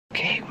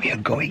We are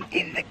going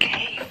in the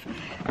cave,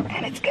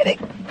 and it's getting...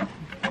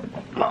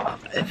 Oh,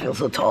 it feels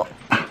so tall.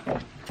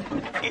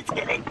 It's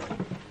getting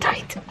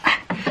tight.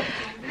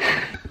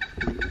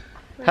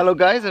 Hello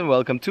guys, and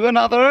welcome to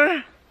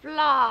another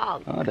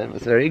vlog. Oh, that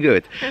was very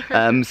good.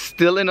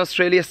 Still in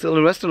Australia, still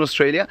in Western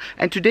Australia,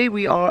 and today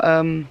we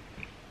are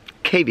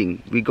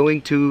caving. We're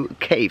going to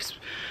caves,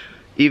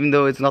 even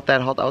though it's not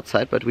that hot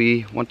outside, but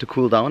we want to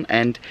cool down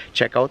and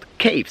check out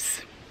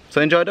caves.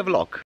 So enjoy the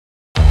vlog.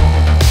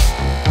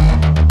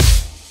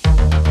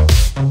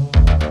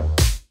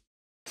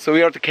 So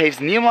we are at the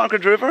caves near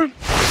Margaret River,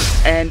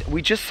 and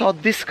we just saw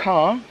this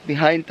car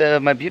behind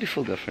my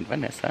beautiful girlfriend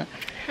Vanessa.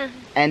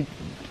 And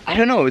I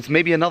don't know, it's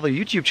maybe another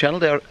YouTube channel.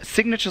 There are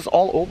signatures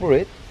all over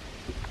it.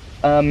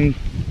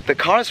 The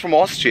car is from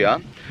Austria,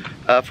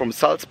 from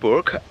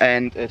Salzburg,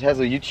 and it has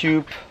a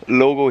YouTube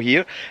logo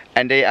here.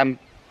 And I'm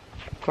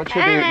quite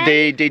sure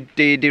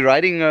they're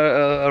riding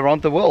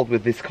around the world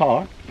with this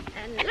car.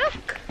 And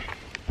look!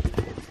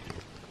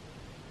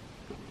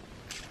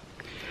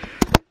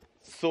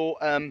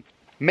 So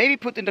maybe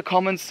put in the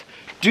comments,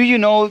 do you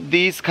know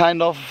these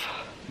kind of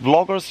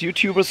vloggers,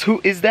 YouTubers?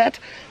 Who is that?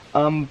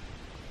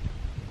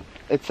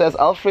 It says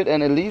Alfred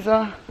and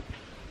Elisa.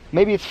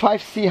 Maybe it's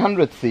 5C,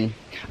 100C.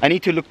 I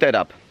need to look that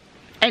up.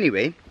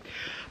 Anyway,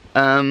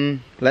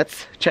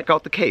 let's check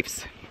out the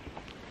caves.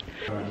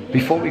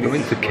 Before we go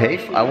into the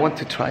cave, I want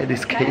to try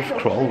this cave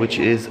crawl, which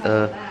is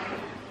a,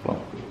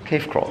 well,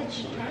 cave crawl.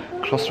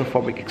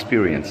 Claustrophobic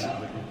experience.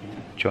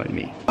 Join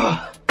me.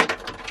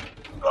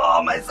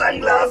 Oh, my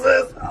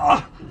sunglasses!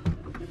 Oh.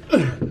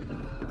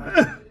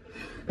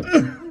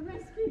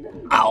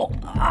 Ow!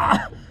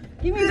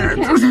 Give me the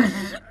camera.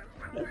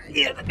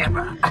 Here's the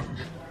camera.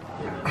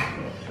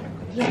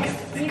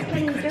 Yes, you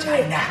can do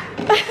it.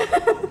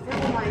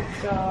 Oh my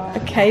god. A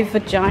cave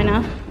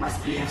vagina.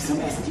 Must be have some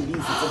STDs,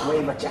 it's a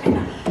gray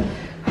vagina.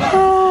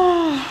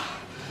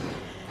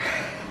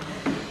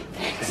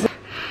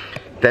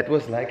 That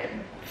was like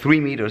 3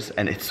 meters,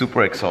 and it's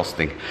super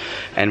exhausting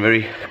and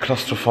very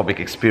claustrophobic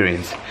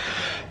experience.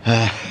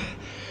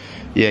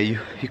 Yeah, you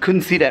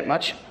couldn't see that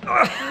much,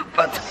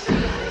 but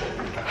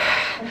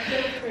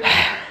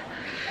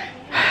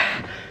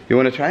you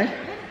want to try it?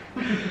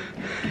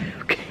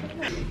 Okay.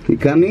 You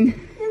coming?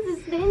 This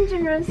is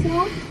dangerous,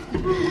 huh?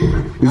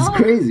 This is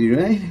crazy,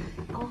 right?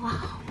 Oh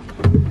wow.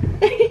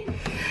 Okay,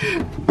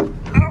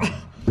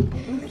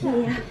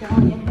 go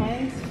on your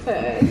hands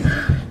first.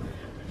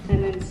 And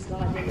then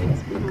slide your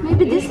legs behind.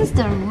 Maybe this is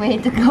the way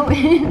to go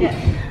in. Yeah.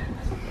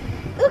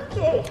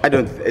 Okay.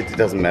 It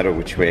doesn't matter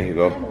which way you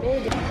go.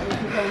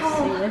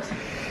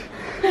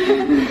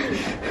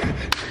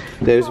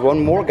 There's one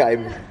more guy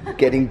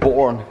getting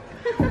born.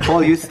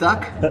 Paul, you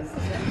stuck?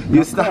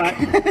 You stuck?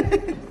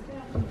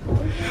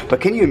 But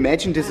can you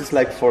imagine this is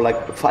like for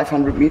like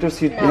 500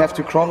 meters you have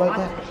to crawl like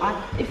that?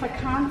 If I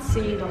can't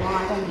see the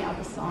light on the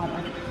other side,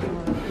 I'm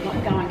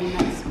not going in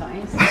that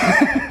space.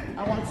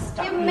 I want to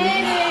stop. You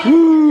made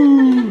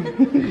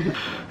it!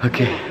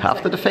 Okay,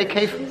 after the fake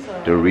cave,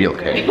 the real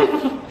cave.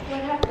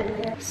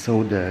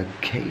 So the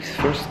caves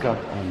first got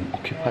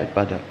occupied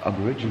by the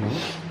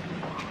Aboriginals,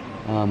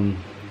 and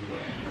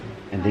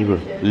they were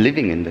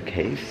living in the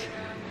caves.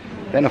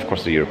 Then of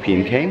course the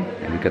European came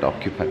and it got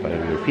occupied by the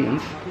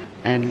Europeans.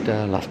 And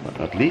last but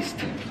not least,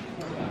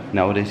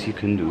 nowadays you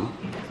can do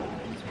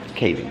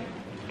caving,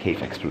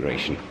 cave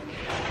exploration,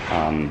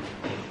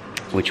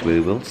 which we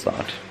will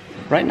start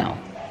right now.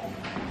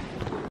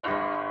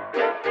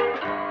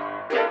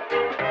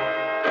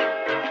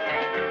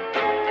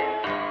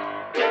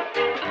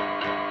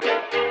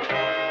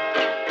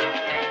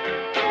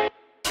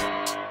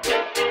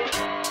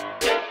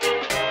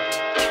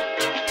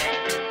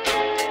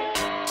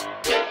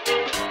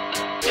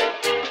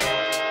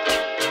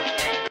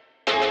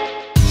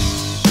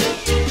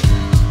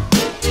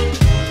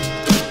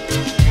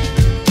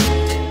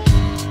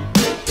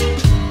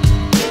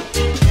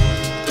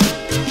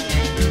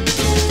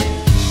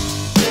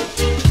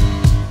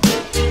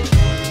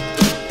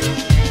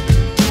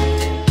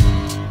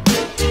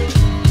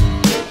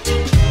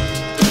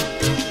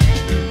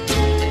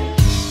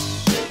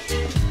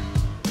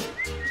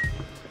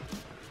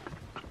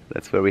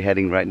 That's where we're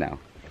heading right now.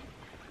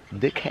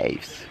 The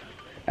caves.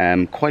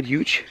 Quite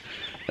huge.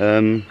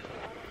 The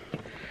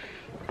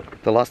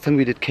last time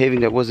we did caving,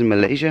 that was in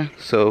Malaysia,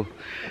 so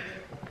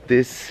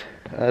this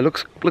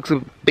looks a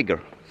bit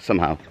bigger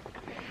somehow.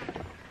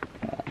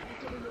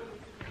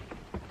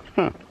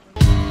 Huh.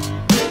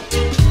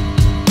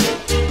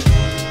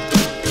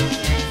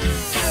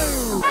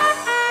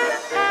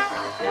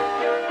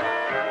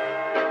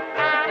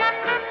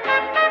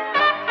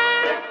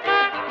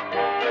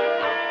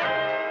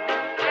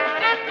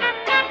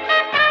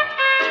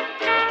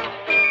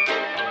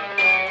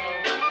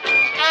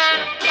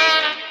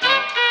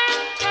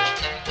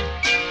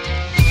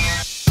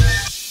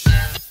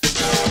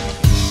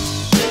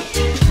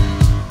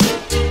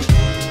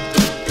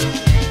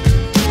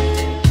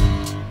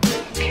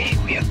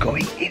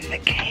 Going in the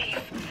cave,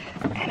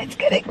 and it's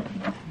getting,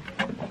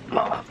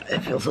 oh, it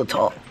feels so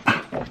tall.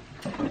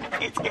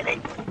 It's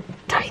getting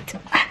tight.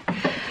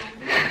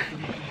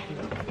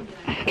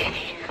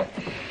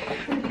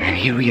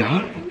 here we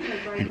are,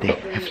 and they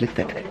have lit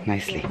that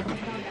nicely.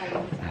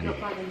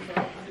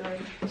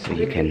 So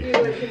you can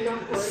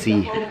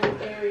see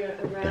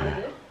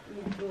the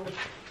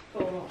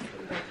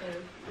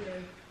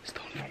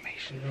stone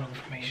formation, rock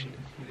formation.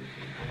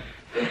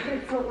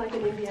 It's not like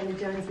an Indiana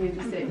Jones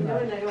movie set, you know,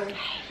 when they all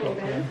fall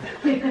down.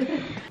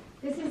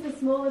 This is the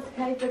smallest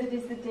cave, but it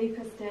is the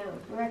deepest down.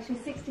 We're actually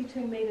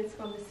 62 metres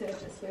from the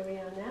surface where we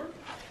are now.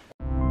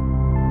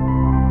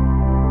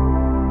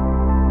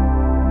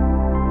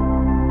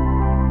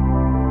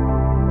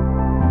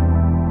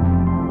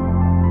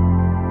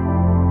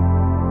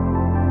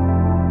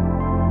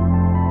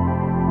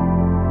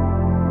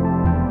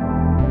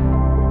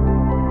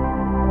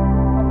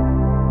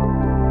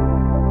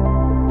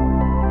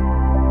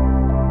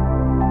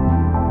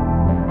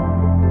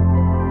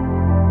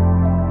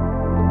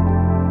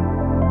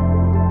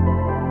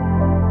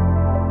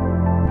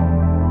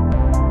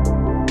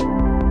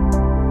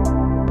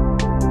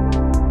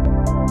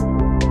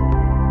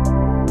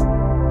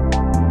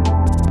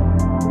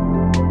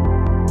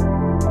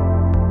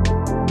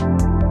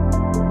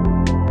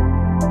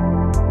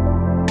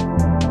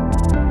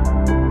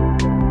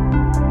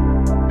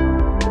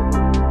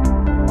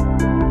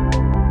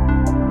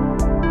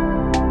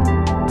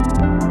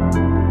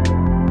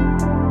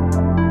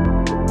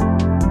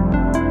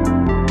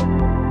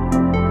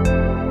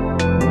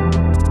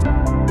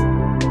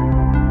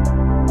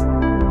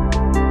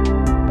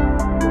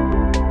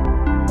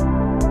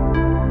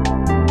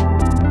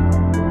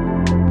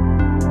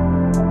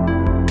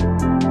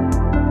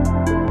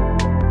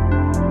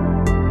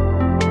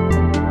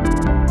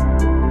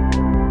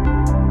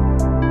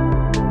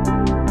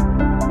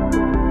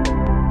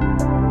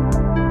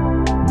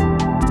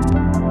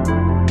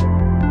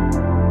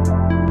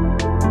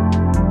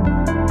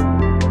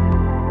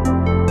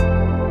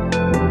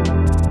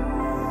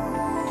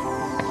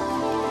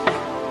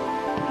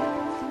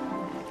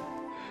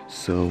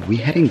 So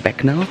we're heading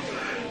back now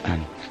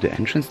to the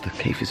entrance. The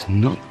cave is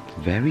not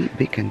very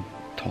big and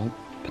tall,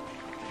 but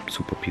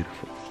super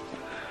beautiful.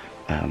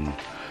 I mean,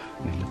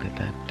 look at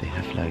that. They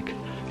have like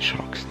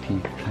shark's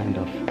teeth, kind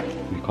of.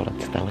 We call it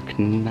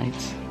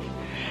stalagmites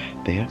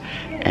there,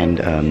 and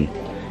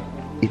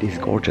it is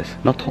gorgeous.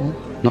 Not tall,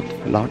 not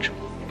large,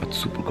 but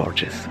super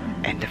gorgeous.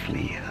 And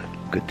definitely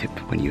a good tip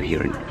when you're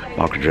here in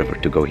Margaret River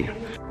to go here.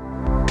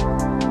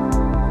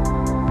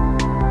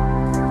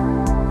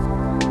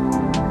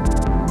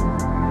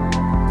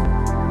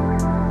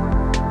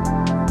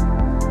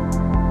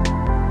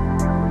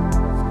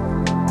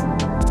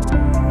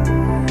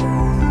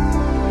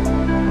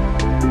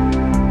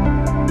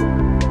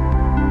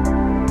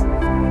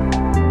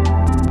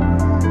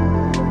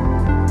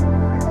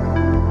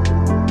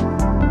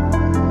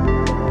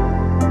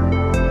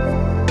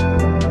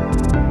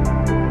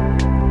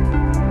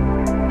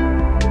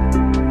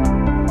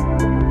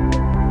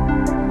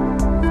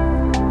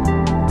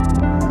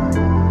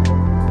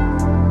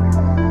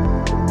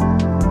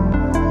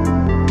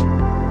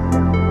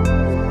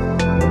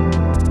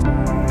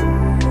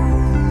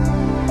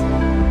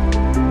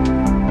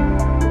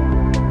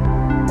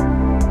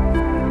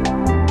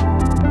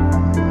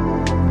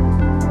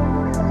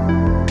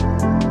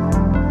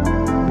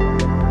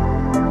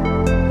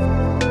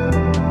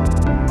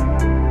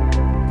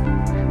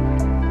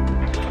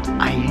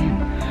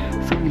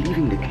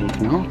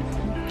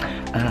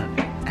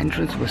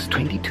 Entrance was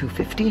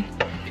 $22.50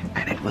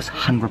 and it was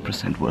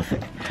 100% worth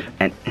it,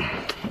 and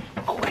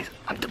always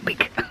on the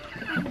big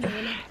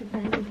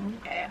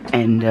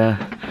and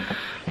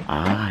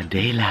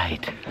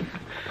daylight.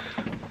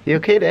 You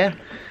okay there?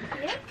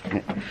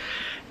 Yeah.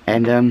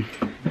 And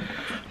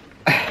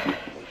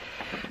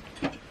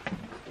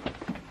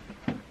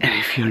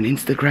if you're an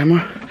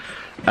Instagrammer,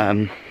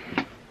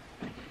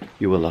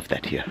 you will love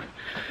that here.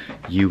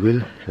 You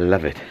will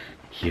love it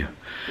here.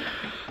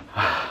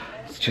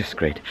 It's just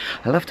great.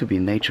 I love to be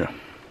in nature.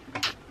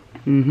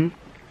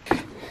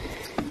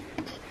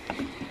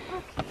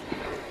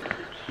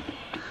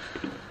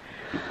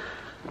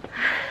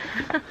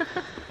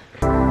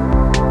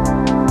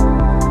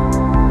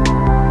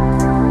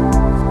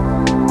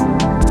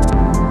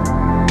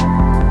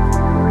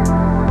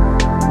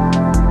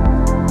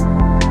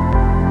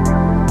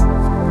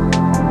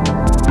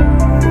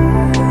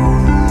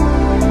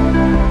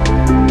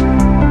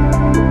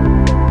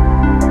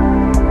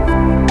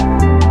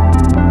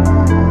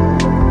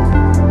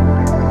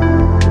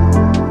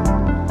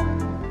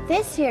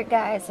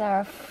 Guys,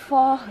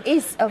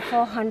 is a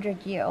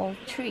 400-year-old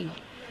tree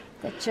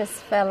that just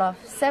fell off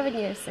 7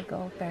 years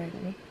ago,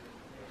 apparently.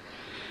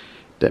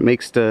 That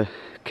makes the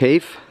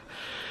cave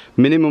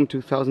minimum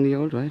 2,000 years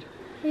old, right?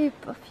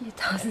 A few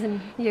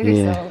thousand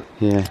years old.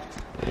 Yeah.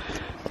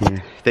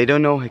 They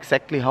don't know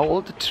exactly how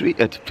old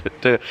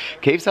the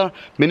caves are.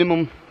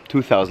 Minimum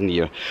 2,000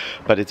 years,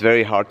 but it's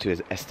very hard to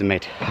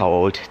estimate how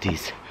old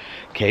these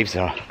caves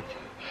are.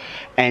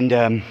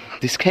 And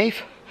this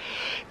cave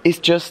is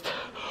just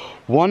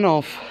one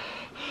of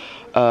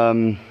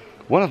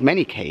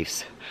many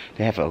caves.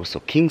 They have also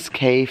King's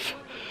Cave,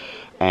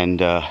 and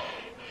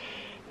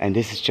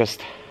this is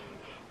just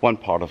one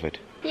part of it.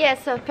 Yeah,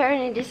 so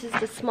apparently this is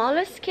the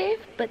smallest cave,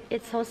 but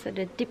it's also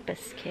the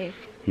deepest cave.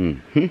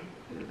 Mm-hmm.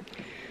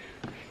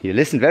 You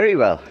listen very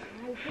well.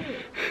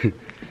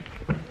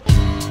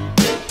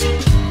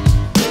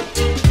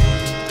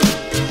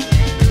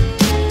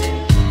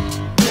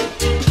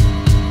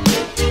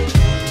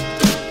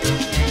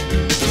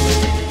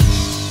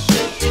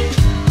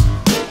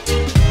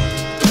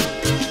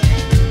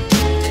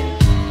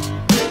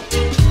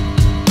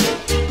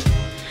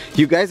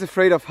 You guys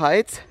afraid of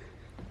heights?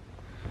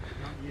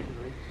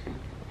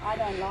 I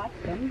don't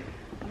like them,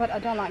 but I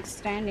don't like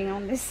standing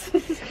on this.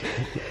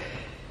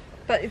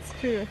 But it's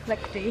too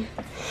reflective.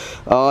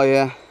 Oh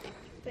yeah.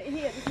 But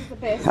here, this is the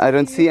best. I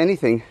don't see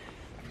anything.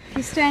 If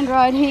you stand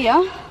right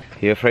here.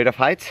 You're afraid of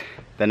heights?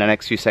 Then the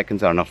next few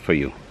seconds are not for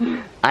you.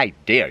 I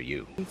dare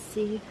you.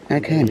 See. I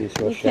can. You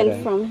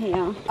can from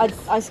here. I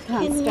can't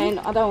stand.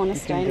 I don't want to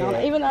stand on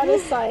it, even though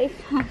it's safe.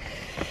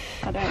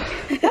 I don't.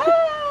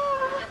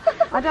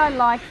 I don't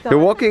like the... You're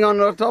walking on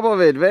the top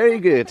of it, very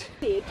good.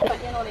 But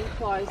you're not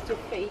enclosed, your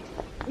feet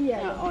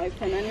are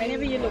open, and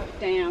whenever you look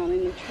down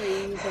in the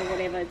trees or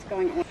whatever, it's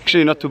going on.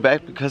 Actually not too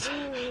bad because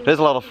there's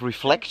a lot of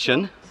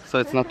reflection, so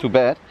it's not too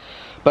bad.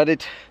 But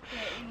it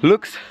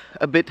looks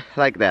a bit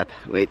like that.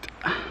 Wait.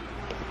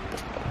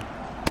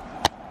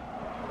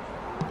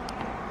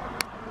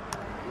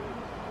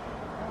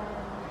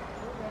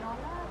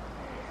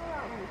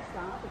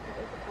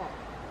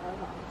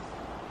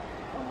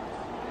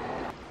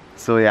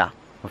 So yeah,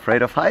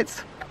 afraid of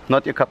heights,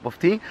 not your cup of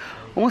tea.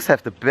 Almost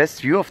have the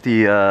best view of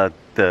the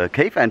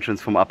cave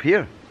entrance from up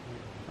here.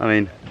 I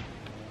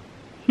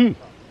mean,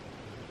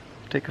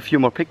 take a few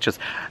more pictures.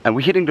 And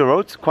we're hitting the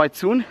roads quite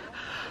soon.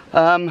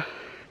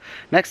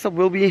 Next stop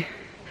will be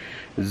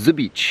the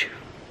beach.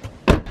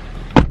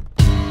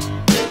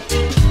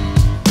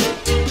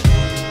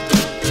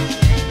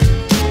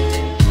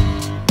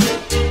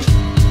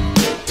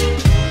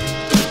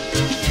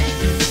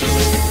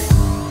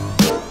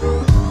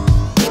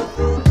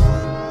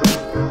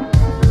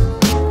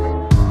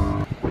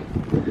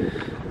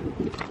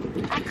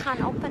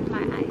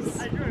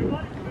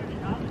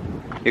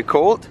 You're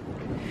cold?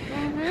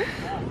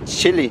 Mm-hmm. It's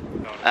chilly.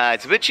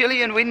 It's a bit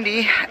chilly and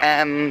windy,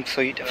 so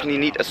you definitely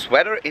need a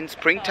sweater in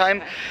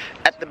springtime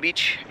at the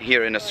beach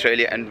here in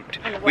Australia. And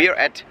we are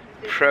at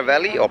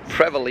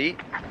Prevelly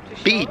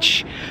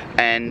Beach,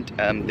 and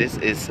this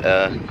is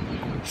a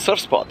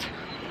surf spot.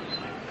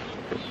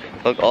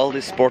 Look, all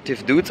these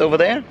sportive dudes over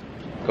there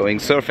going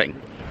surfing.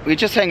 We're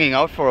just hanging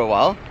out for a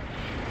while,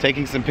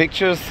 taking some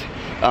pictures,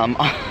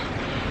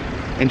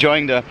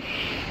 enjoying the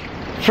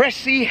fresh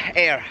sea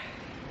air.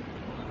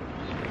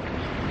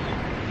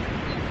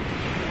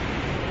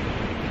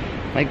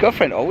 My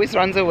girlfriend always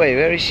runs away.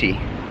 Where is she?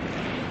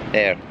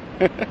 There.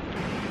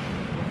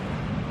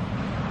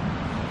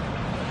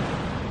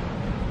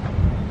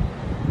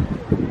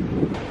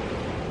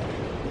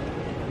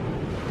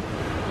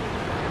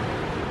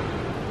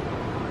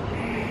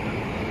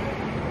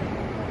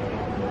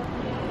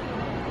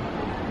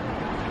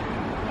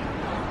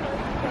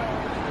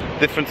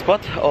 Different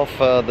spot of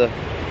the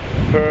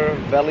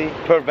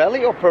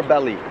Prevelly or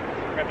Prevelly?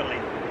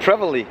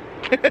 Prevelly.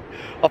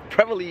 Of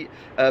Prevelly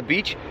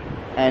Beach.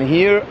 And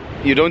here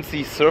you don't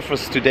see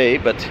surfers today,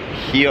 but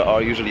here are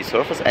usually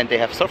surfers, and they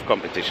have surf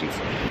competitions.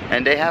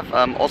 And they have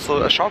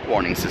also a shark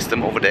warning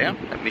system over there.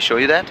 Let me show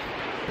you that.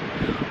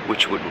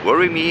 Which would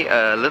worry me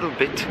a little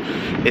bit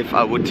if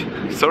I would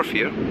surf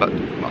here, but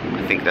well,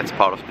 I think that's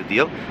part of the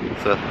deal.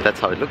 So that's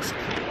how it looks.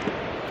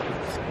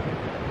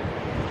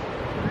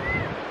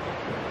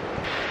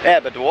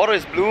 Yeah, but the water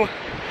is blue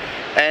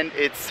and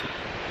it's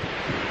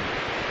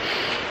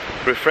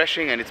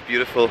refreshing and it's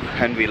beautiful,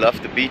 and we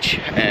love the beach,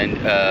 and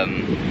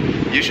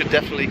you should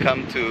definitely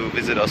come to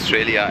visit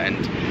Australia,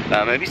 and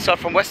maybe start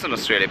from Western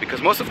Australia,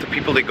 because most of the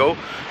people, they go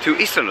to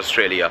Eastern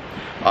Australia.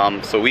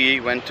 So we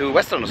went to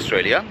Western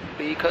Australia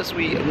because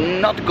we're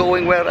not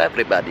going where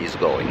everybody is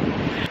going.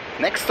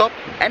 Next stop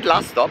and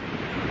last stop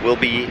will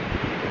be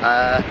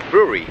a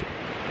brewery,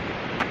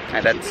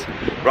 and that's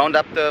round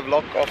up the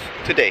vlog of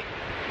today.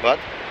 But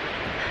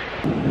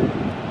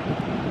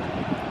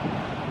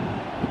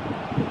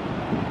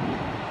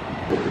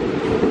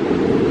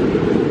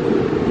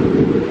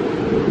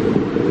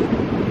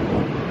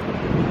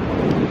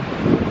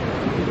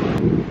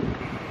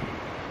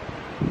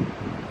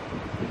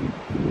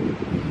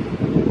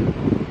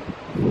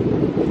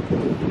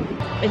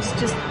it's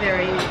just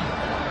very,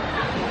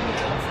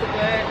 what's the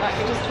word, like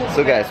we just talked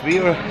so guys, we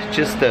were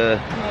just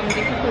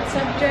difficult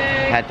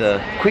subjects. had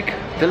a quick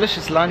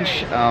delicious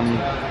lunch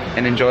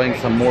and enjoying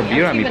some more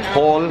beer. I mean,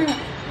 Paul,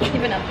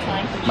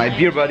 my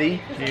beer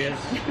buddy,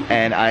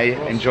 and I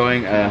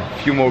enjoying a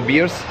few more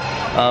beers.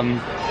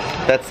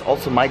 That's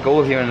also my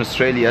goal here in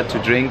Australia, to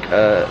drink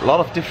a lot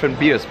of different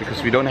beers,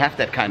 because we don't have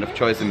that kind of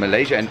choice in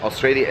Malaysia, and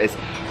Australia is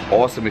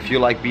awesome. If you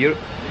like beer,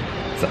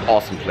 it's an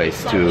awesome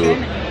place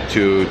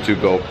to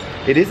go.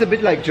 It is a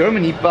bit like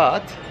Germany,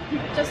 but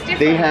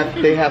they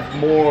have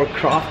more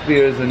craft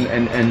beers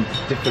and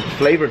different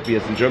flavored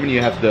beers. In Germany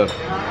you have the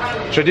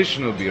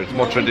traditional beers,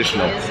 more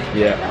traditional.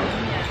 Yeah.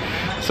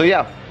 So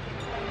yeah,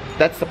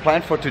 that's the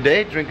plan for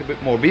today. Drink a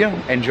bit more beer,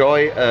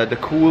 enjoy the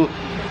cool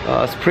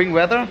spring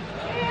weather,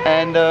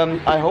 and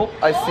I hope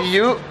I see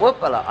you.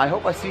 Whoopala! I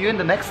hope I see you in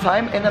the next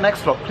time in the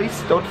next vlog.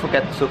 Please don't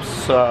forget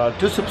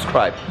to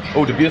subscribe.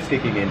 Oh, the beer's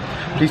kicking in.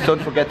 Please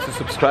don't forget to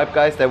subscribe,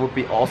 guys. That would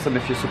be awesome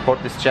if you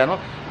support this channel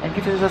and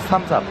give it a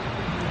thumbs up.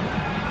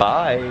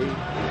 Bye.